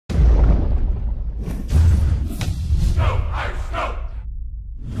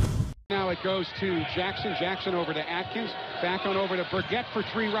it goes to Jackson. Jackson over to Atkins. Back on over to Burgett for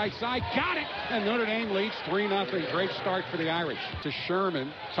three right side. Got it! And Notre Dame leads 3-0. Great start for the Irish. To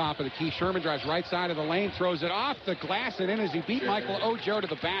Sherman, top of the key. Sherman drives right side of the lane, throws it off the glass and in as he beat Michael Ojo to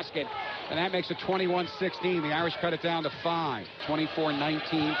the basket. And that makes it 21-16. The Irish cut it down to 5.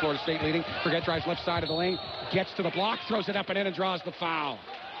 24-19, Florida State leading. Burgett drives left side of the lane, gets to the block, throws it up and in and draws the foul.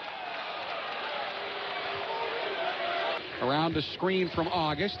 Around the screen from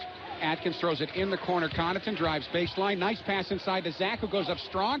August. Atkins throws it in the corner. Connaughton drives baseline. Nice pass inside to Zach, who goes up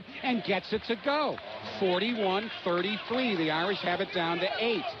strong and gets it to go. 41-33. The Irish have it down to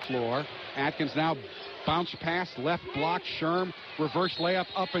 8. Floor. Atkins now bounce pass, left block. Sherm, reverse layup,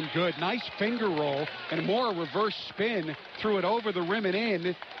 up and good. Nice finger roll and more reverse spin. Threw it over the rim and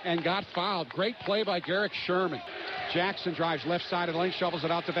in and got fouled. Great play by Garrick Sherman. Jackson drives left side of the lane, shovels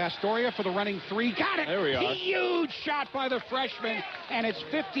it out to Vastoria for the running three. Got it! There we are. Huge shot by the freshman, and it's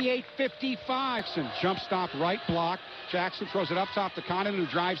 58-55. Jump stop, right block. Jackson throws it up top to Connaughton, who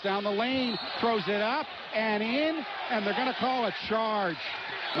drives down the lane, throws it up and in, and they're going to call a charge.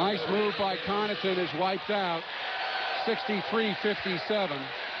 Nice move by Connaughton, is wiped out. 63-57.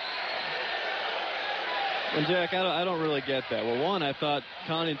 And Jack, I don't really get that. Well, one, I thought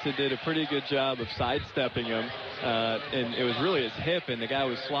Connaughton did a pretty good job of sidestepping him, and it was really his hip, and the guy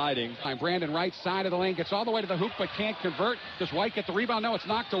was sliding. Brandon right side of the lane, gets all the way to the hoop, but can't convert. Does White get the rebound? No, it's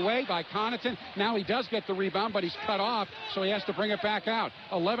knocked away by Connaughton. Now he does get the rebound, but he's cut off, so he has to bring it back out.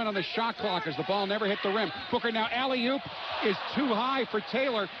 11 on the shot clock as the ball never hit the rim. Booker now alley-oop is too high for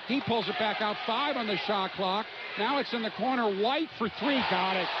Taylor. He pulls it back out. 5 on the shot clock. Now it's in the corner. White for 3.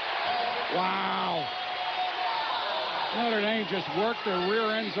 Got it. Wow. Notre Dame just worked their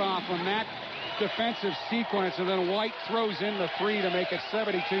rear ends off on that defensive sequence, and then White throws in the 3 to make it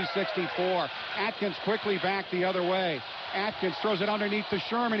 72-64. Atkins quickly back the other way. Atkins throws it underneath to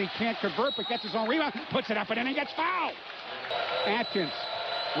Sherman. He can't convert, but gets his own rebound, puts it up and in and gets fouled. Atkins,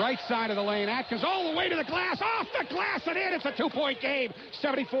 right side of the lane. Atkins all the way to the glass, off the glass and in. It's a 2-point game,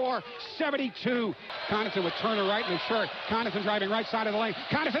 74-72. Connaughton with Turner right in his shirt. Connaughton driving right side of the lane.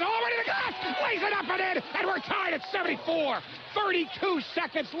 Connaughton all the way to the glass, lays it up and in, and we're tied at 74. 32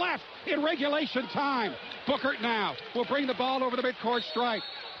 seconds left in regulation time. Booker now will bring the ball over the midcourt stripe.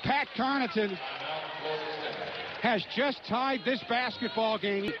 Pat Connaughton has just tied this basketball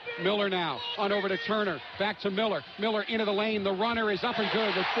game. Miller now on over to Turner. Back to Miller. Miller into the lane. The runner is up and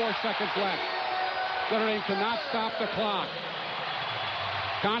good with 4 seconds left. Notre Dame cannot stop the clock.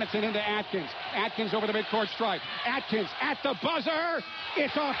 Connaughton into Atkins. Atkins over the midcourt stripe. Atkins at the buzzer.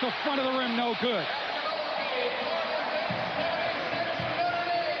 It's off the front of the rim. No good.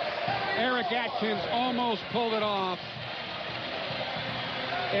 Eric Atkins almost pulled it off.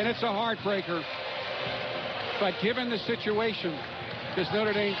 And it's a heartbreaker. But given the situation this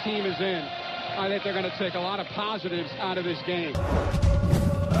Notre Dame team is in, I think they're going to take a lot of positives out of this game.